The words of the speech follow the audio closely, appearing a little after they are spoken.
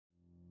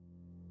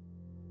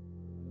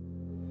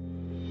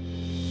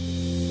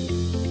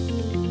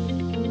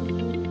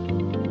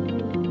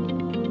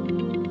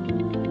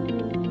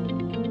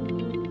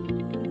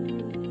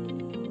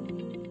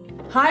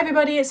Hi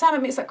everybody, it's Sam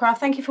at Mix That Craft.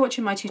 Thank you for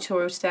watching my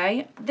tutorial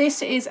today.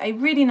 This is a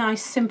really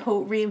nice,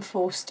 simple,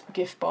 reinforced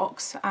gift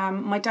box.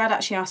 My dad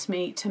actually asked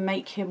me to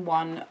make him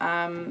one.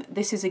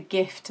 This is a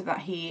gift that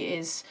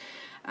he's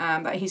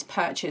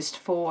purchased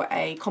for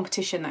a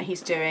competition that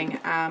he's doing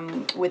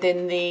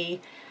within the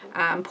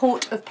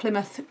Port of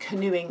Plymouth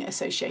Canoeing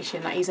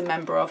Association that he's a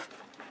member of.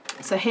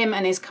 So him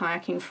and his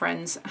kayaking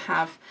friends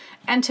have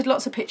entered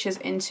lots of pictures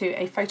into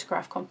a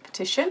photograph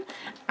competition,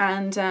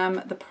 and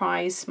the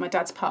prize, my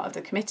dad's part of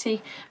the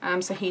committee,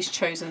 so he's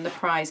chosen the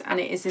prize, and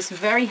it is this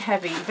very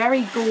heavy,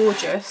 very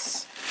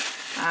gorgeous,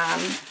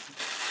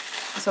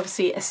 it's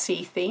obviously a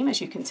sea theme, as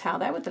you can tell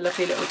there, with the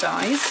lovely little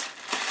dies.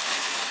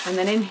 And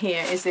then in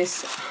here is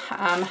this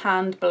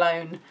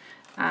hand-blown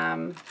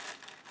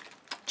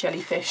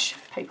jellyfish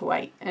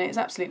paperweight, and it's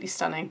absolutely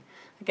stunning.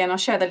 Again, I'll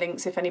share the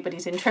links if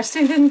anybody's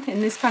interested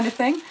in this kind of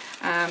thing,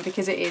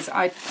 because it is,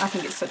 I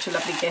think it's such a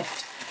lovely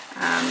gift.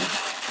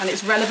 And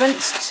it's relevant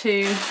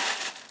to,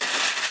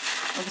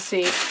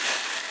 obviously,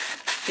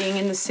 being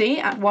in the sea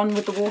at one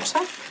with the water.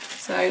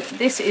 So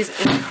this is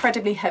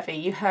incredibly heavy.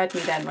 You heard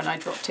me then when I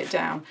dropped it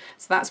down.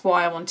 So that's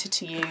why I wanted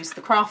to use the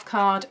craft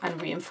card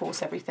and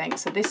reinforce everything.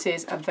 So this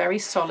is a very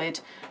solid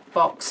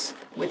box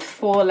with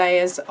 4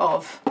 layers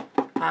of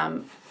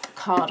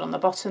card on the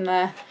bottom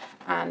there.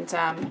 And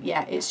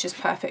yeah, it's just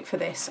perfect for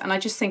this, and I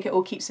just think it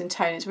all keeps in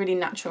tone. It's really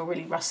natural,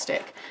 really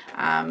rustic.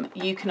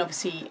 You can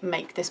obviously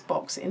make this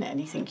box in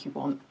anything you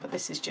want, but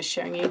this is just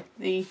showing you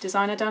the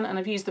design I've done, and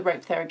I've used the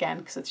rope there again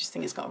because I just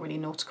think it's got a really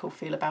nautical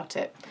feel about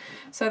it.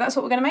 So that's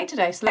what we're going to make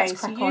today. So let's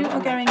crack on. You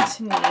are going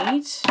to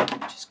need,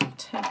 just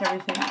take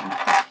everything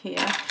off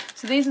here.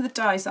 So these are the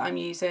dies that I'm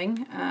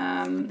using.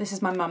 This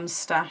is my mum's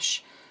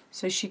stash.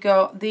 So she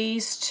got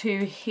these 2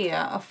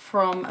 here are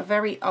from a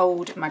very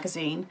old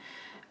magazine.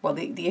 Well,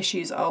 the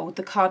issue's old,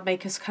 the Card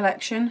Makers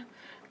Collection.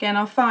 Again,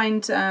 I'll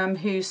find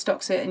who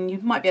stocks it, and you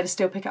might be able to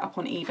still pick it up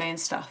on eBay and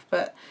stuff.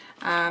 But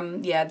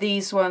yeah,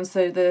 these ones,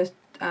 so the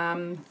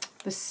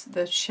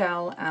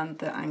shell and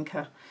the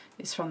anchor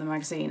is from the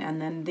magazine, and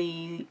then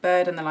the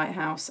bird and the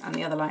lighthouse and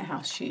the other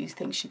lighthouse she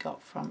thinks she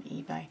got from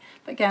eBay.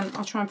 But again,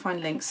 I'll try and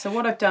find links. So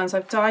what I've done is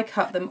I've die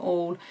cut them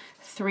all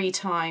 3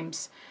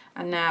 times,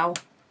 and now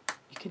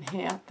you can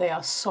hear they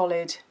are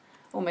solid,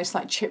 almost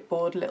like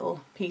chipboard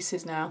little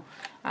pieces now.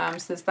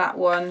 So there's that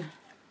one,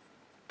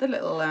 the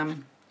little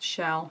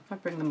shell. If I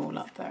bring them all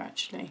up there,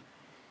 actually,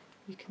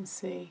 you can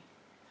see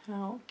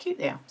how cute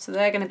they are. So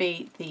they're going to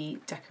be the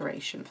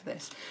decoration for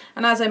this.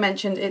 And as I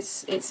mentioned,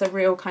 it's a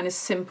real kind of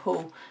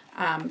simple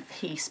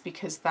piece,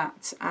 because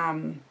that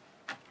I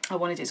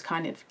wanted it to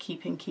kind of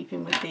keep in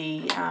keeping with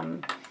the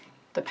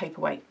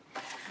paperweight.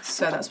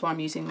 So that's why I'm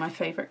using my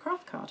favourite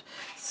craft card.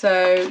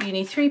 So you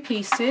need 3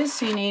 pieces.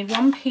 So you need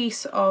 1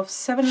 piece of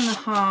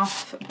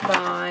 7.5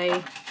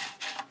 by,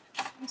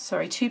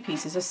 sorry, 2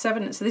 pieces of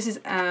 7. So this is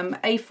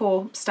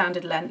A4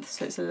 standard length,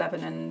 so it's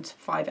 11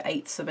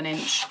 5/8 of an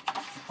inch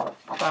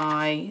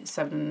by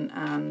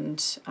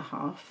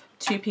 7.5.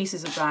 2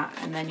 pieces of that,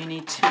 and then you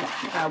need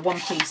 1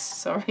 piece,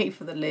 sorry,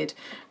 for the lid,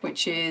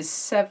 which is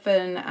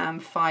 7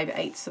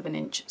 5/8 of an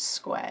inch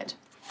squared.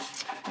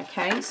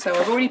 Okay, so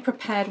I've already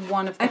prepared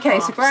one of the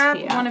halves. So grab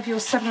one of your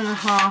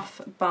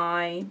 7.5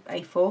 by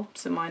A4.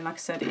 So mine, like I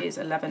said, is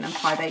 11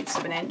 5/8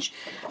 of an inch,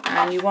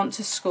 and you want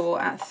to score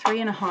at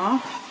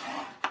 3.5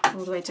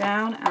 all the way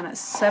down, and at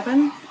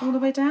 7 all the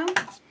way down.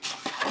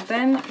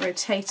 Then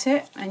rotate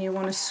it, and you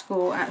want to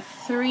score at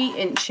 3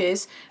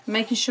 inches,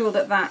 making sure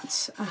that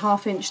that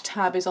 1/2 inch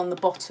tab is on the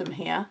bottom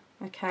here.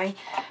 Okay,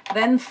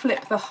 then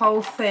flip the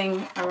whole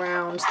thing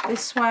around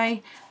this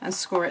way and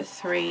score at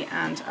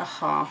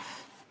 3.5.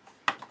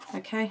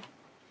 Okay,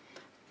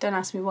 don't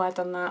ask me why I've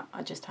done that,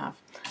 I just have.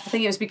 I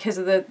think it was because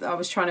of I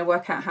was trying to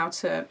work out how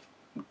to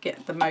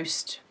get the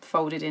most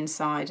folded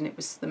inside, and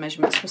the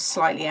measurements were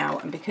slightly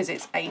out, and because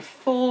it's a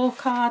full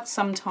card,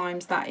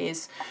 sometimes that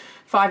is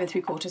 5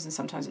 3/4, and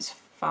sometimes it's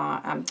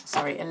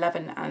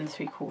 11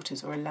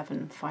 3/4 or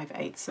 11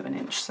 5/8 of an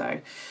inch.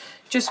 So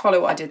just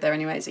follow what I did there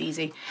anyway, it's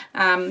easy.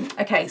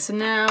 Okay, so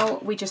now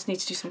we just need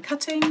to do some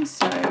cutting.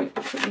 So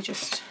quickly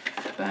just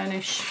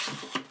burnish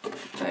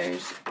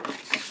those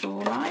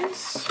score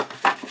lines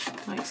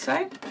like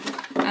so,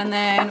 and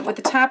then with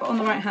the tab on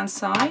the right hand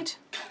side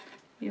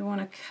you want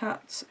to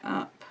cut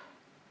up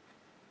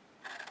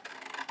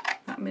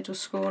that middle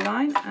score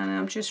line, and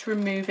I'm just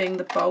removing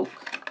the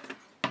bulk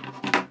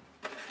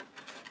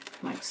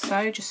like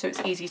so, just so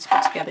it's easy to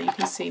put together. You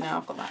can see now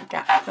I've got that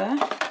gap there,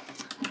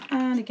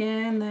 and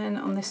again then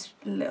on this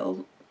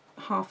little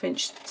 1/2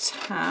 inch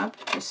tab,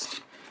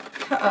 just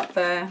cut up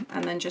there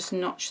and then just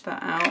notch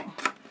that out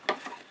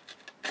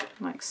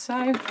like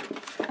so,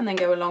 and then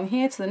go along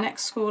here to the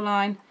next score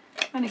line,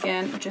 and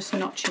again just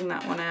notching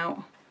that one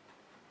out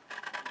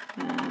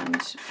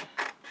and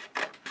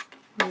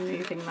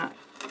removing that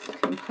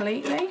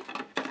completely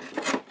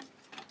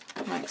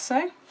like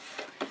so,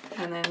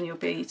 and then you'll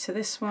be to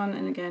this one,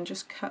 and again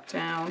just cut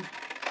down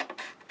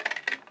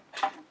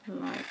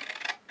like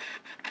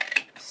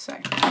so.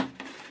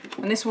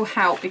 and this will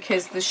help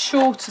because the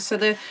shorter, so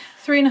the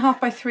 3.5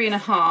 by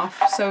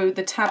 3.5, so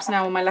the tabs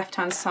now on my left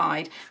hand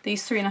side,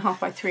 these 3.5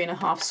 by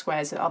 3.5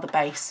 squares are the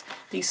base.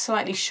 These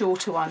slightly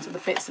shorter ones are the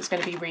bits that's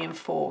going to be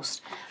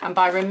reinforced, and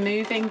by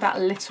removing that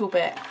little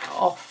bit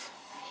off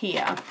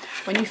here,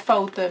 when you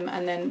fold them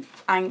and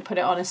then put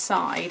it on a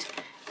side,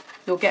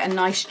 you'll get a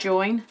nice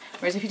join,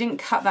 whereas if you didn't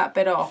cut that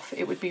bit off,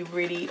 it would be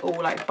really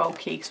all like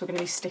bulky, because we're going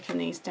to be sticking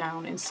these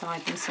down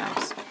inside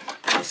themselves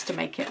just to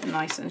make it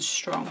nice and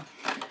strong.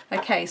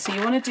 Okay, so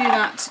you want to do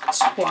that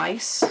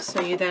twice, so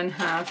you then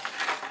have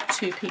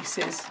 2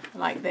 pieces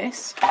like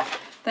this.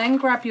 Then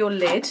grab your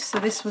lid, so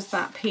this was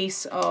that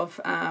piece of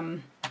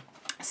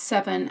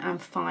 7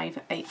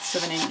 5/8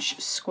 of an inch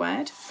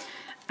squared,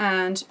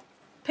 and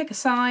pick a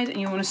side,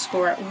 and you want to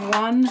score at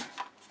 1,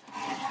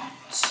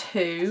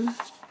 2,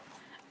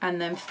 and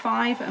then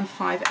 5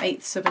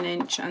 5/8 of an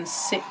inch and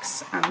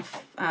 6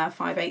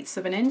 5/8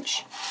 of an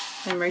inch.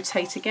 Then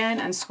rotate again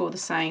and score the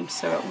same.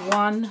 So at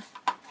 1,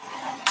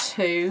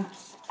 2,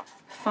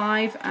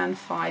 5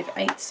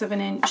 5/8 of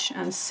an inch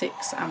and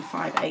 6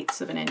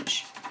 5/8 of an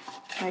inch.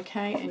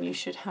 Okay, and you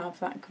should have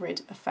that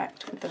grid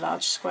effect with the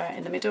large square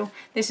in the middle.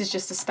 This is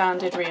just a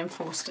standard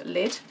reinforced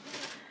lid.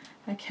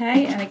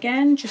 Okay, and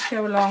again, just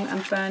go along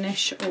and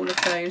burnish all of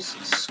those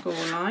score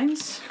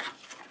lines.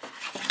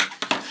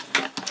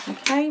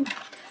 Okay,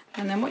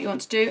 and then what you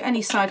want to do,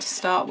 any side to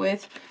start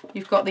with,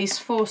 you've got these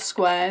 4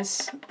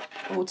 squares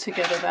all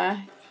together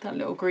there, that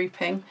little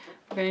grouping.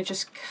 We're going to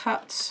just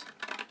cut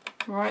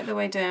right the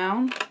way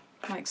down,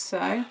 like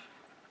so,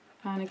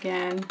 and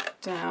again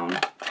down.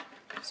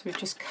 So we've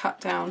just cut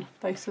down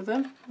both of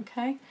them,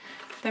 okay?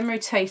 Then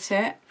rotate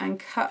it and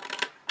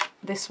cut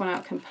this one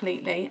out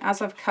completely.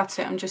 As I've cut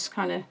it, I'm just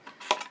kind of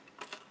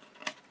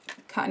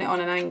cutting it on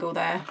an angle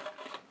there.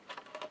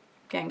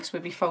 Again, because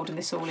we'll be folding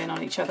this all in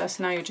on each other.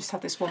 So now you'll just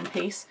have this one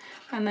piece,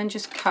 and then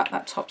just cut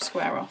that top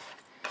square off.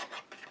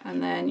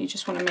 And then you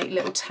just want to make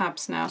little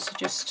tabs now, so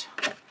just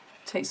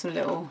take some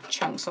little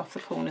chunks off the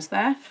corners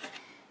there.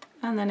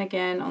 And then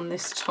again on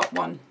this top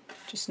one,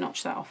 just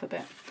notch that off a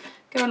bit.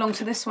 Go along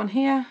to this one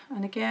here,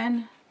 and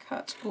again,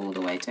 cut all the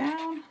way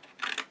down.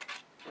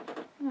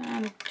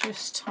 And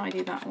just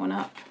tidy that one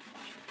up.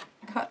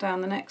 Cut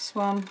down the next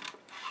one.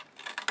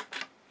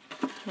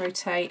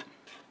 Rotate.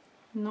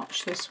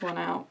 Notch this one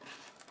out.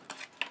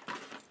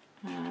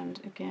 And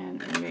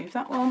again, remove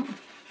that one.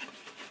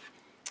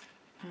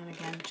 And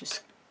again,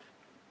 just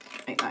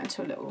make that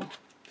into a little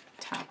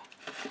tab,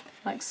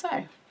 like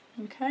so.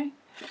 Okay,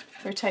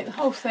 rotate the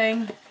whole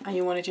thing, and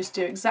you want to just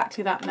do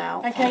exactly that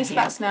now. Okay, so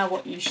that's now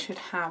what you should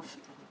have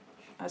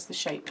as the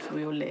shape for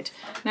your lid.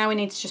 Now we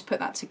need to just put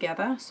that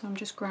together, so I'm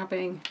just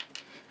grabbing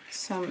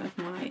some of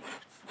my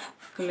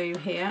glue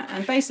here,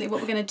 and basically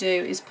what we're going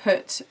to do is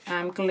put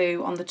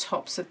glue on the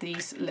tops of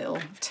these little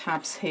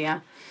tabs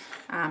here.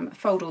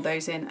 Fold all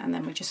those in, and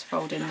then we just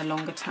fold in the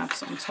longer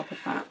tabs on top of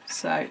that.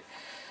 So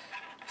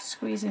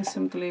squeezing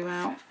some glue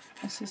out.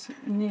 This is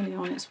nearly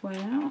on its way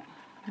out.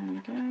 There we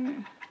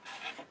go.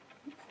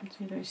 I'll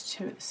do those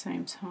 2 at the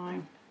same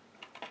time.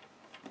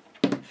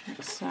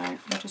 Like so.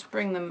 I'll just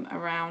bring them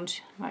around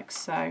like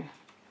so. And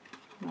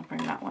I'll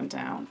bring that one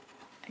down.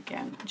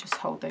 Again, just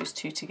hold those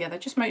 2 together.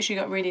 Just make sure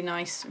you've got really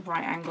nice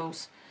right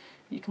angles.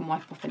 You can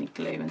wipe off any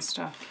glue and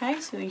stuff. Okay,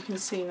 so you can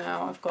see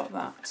now I've got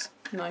that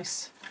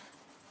nice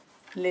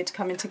lid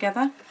coming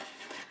together.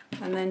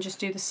 And then just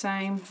do the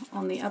same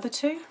on the other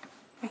 2.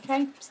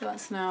 Okay, so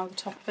that's now the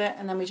top of it,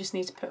 and then we just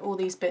need to put all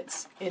these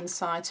bits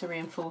inside to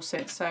reinforce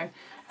it. So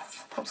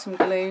pop some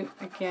glue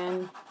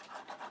again.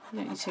 You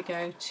don't need to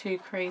go too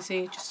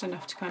crazy, just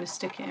enough to kind of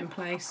stick it in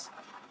place,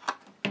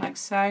 like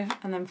so,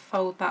 and then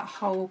fold that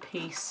whole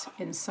piece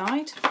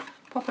inside,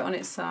 pop it on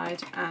its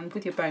side, and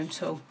with your bone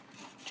tool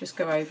just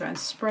go over and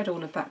spread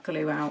all of that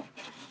glue out,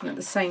 and at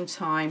the same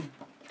time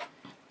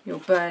you'll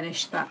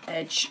burnish that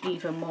edge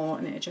even more,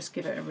 and it'll just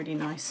give it a really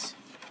nice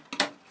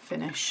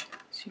finish,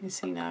 as you can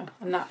see now.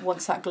 And that,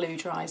 once that glue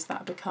dries,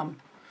 that'll become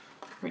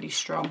really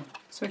strong.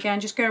 So again,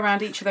 just go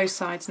around each of those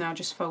sides now,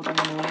 just folding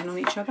them all in on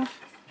each other.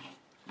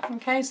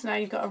 Okay, so now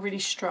you've got a really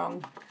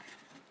strong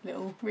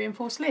little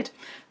reinforced lid.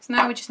 So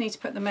now we just need to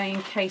put the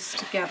main case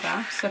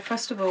together. So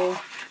first of all,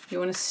 you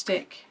want to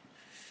stick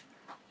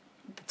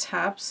the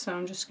tabs. So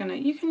I'm just going to,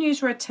 you can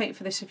use red tape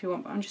for this if you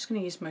want, but I'm just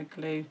going to use my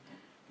glue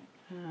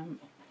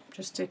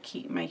just to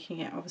keep making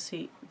it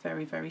obviously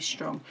very, very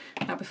strong.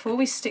 Now before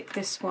we stick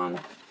this one,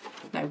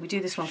 no, we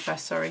do this one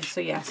first, sorry. So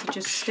yeah, so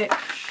just stick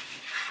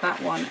that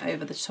one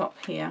over the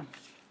top here,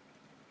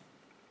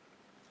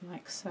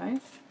 like so.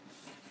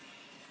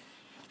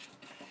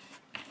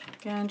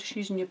 Again, just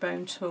using your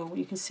bone tool.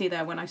 You can see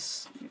there when I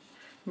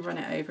run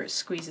it over, it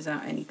squeezes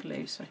out any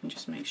glue, so I can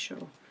just make sure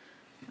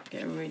I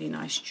get a really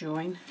nice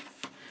join.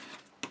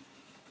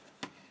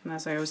 And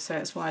as I always say,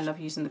 that's why I love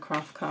using the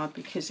craft card,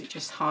 because it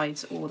just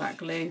hides all that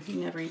glue. You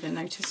never even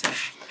notice it.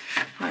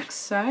 Like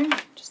so.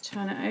 Just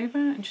turn it over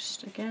and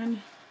just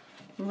again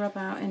rub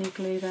out any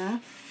glue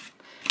there.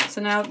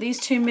 So now these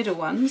 2 middle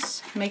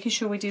ones, making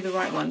sure we do the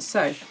right ones.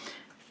 So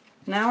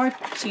Now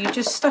so you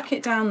just stuck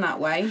it down that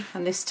way,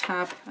 and this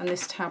tab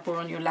were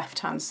on your left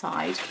hand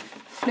side.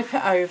 Flip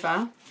it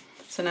over,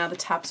 so now the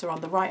tabs are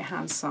on the right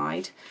hand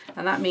side,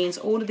 and that means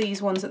all of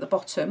these ones at the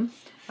bottom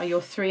are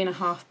your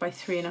 3.5 by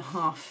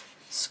 3.5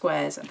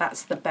 squares.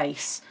 That's the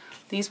base.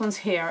 These ones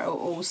here are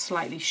all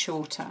slightly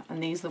shorter,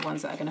 and these are the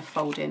ones that are going to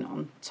fold in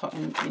on top,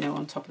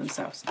 on top of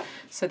themselves.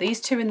 So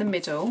these two in the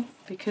middle,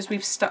 because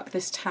we've stuck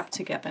this tab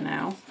together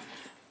now,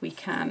 we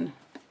can,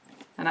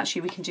 and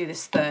actually we can do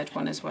this third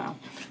one as well.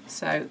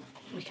 So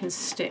we can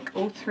stick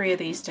all three of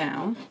these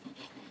down,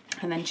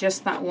 and then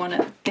just that one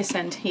at this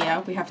end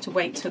here, we have to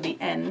wait till the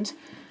end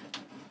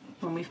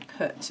when we've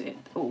put it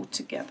all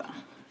together.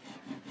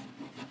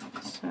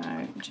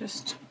 So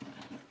just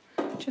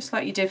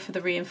like you did for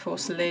the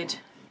reinforced lid,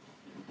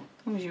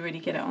 as long as you really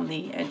get it on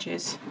the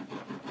edges,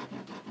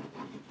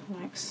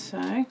 like so,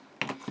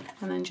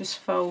 and then just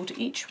fold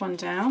each one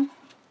down,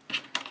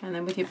 and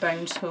then with your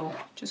bone tool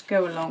just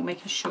go along,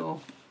 making sure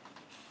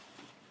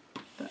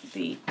that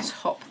the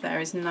top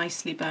there is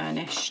nicely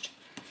burnished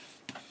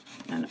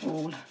and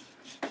all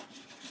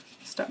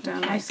stuck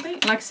down nicely.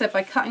 Like I said,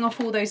 by cutting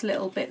off all those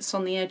little bits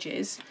on the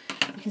edges,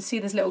 you can see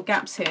there's little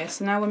gaps here,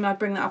 so now when I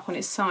bring that up on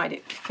its side,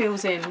 it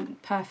fills in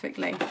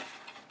perfectly,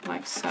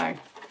 like so.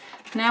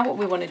 Now what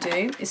we want to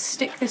do is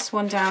stick this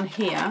one down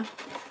here,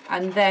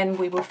 and then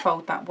we will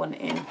fold that one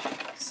in.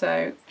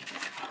 So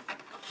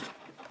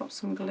pop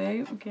some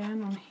glue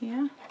again on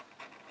here,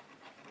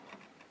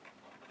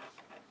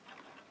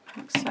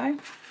 like so.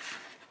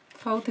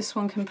 Fold this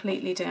one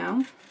completely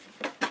down,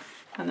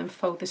 and then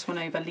fold this one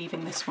over,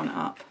 leaving this one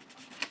up.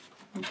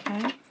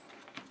 Okay.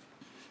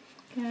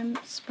 Again,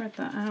 spread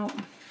that out,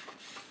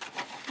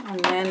 and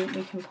then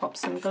we can pop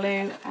some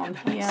glue on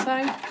here, like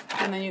so,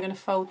 and then you're going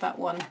to fold that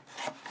one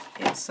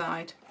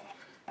inside,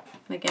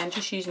 and again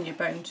just using your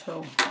bone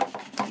tool,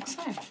 like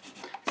so.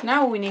 So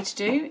now all we need to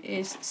do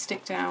is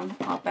stick down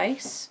our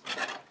base,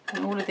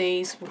 and all of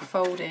these will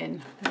fold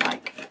in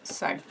like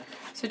so.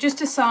 So just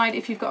decide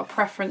if you've got a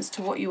preference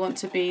to what you want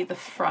to be the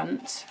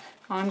front.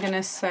 I'm going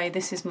to say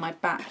this is my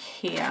back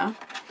here.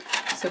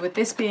 So with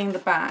this being the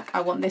back,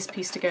 I want this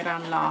piece to go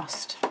down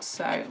last.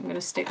 So I'm going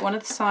to stick one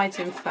of the sides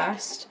in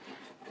first,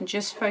 and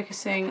just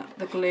focusing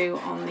the glue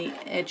on the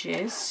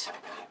edges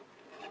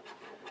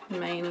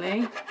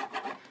mainly.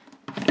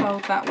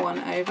 Fold that one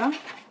over,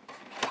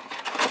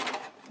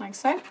 like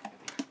so.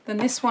 Then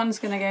this one's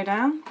going to go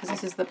down, because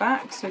this is the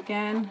back, so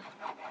again,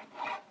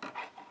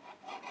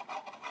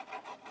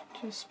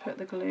 just put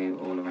the glue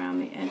all around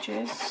the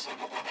edges.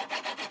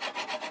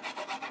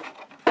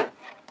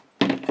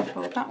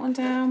 Fold that one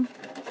down,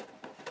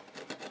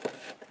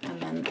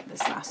 and then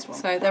this last one.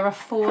 So there are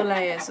 4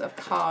 layers of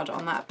card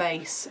on that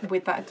base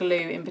with that glue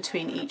in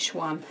between each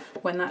one.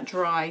 When that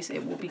dries,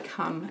 it will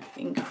become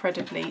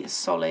incredibly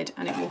solid,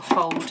 and it will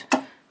hold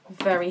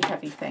very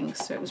heavy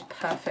things, so it was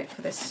perfect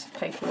for this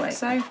paperweight.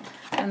 So,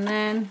 and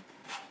then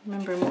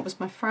remembering what was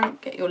my front,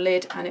 get your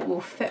lid, and it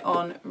will fit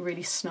on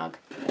really snug,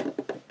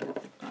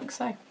 like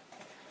so.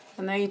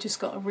 And there you just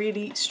got a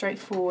really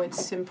straightforward,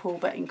 simple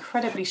but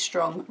incredibly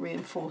strong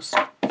reinforced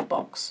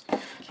box.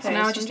 Okay, so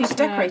now I just need to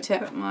decorate it.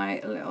 Put my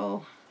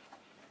little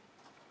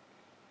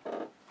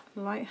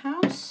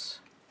lighthouse,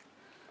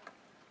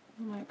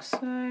 like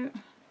so. I'm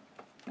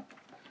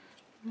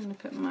going to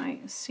put my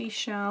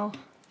seashell,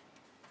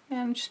 and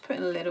I'm just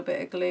putting a little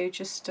bit of glue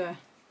just to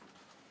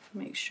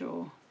make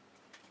sure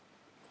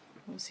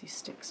obviously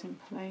sticks in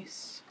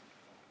place.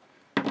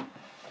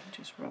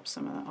 Just rub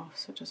some of that off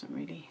so it doesn't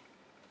really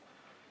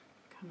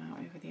come out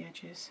over the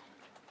edges.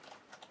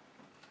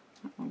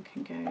 That one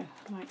can go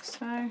like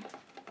so.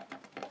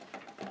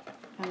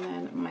 And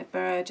then my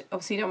bird,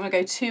 obviously you don't want to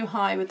go too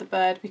high with the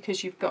bird,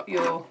 because you've got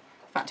your,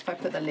 in fact if I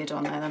put the lid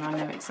on there then I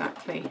know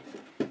exactly,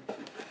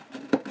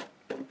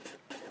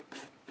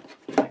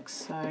 like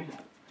so.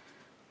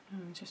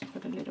 And just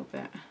put a little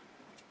bit,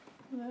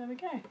 there we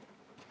go.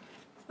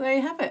 So there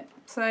you have it.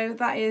 So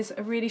that is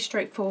a really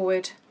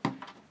straightforward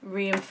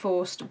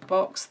reinforced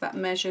box that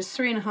measures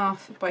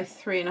 3.5 by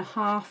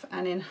 3.5,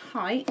 and in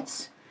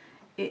height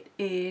it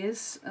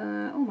is,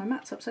 oh my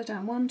mat's upside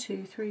down, 1,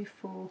 2, 3,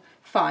 4,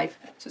 5.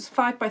 So it's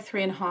 5 by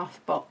 3.5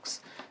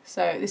 box.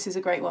 So this is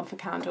a great one for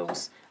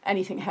candles,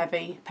 anything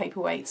heavy,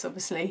 paperweights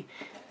obviously,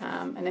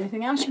 and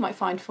anything else you might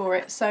find for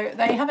it. So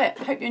there you have it.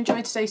 Hope you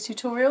enjoyed today's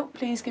tutorial.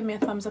 Please give me a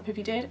thumbs up if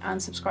you did,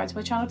 and subscribe to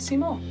my channel to see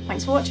more.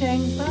 Thanks for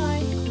watching.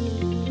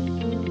 Bye.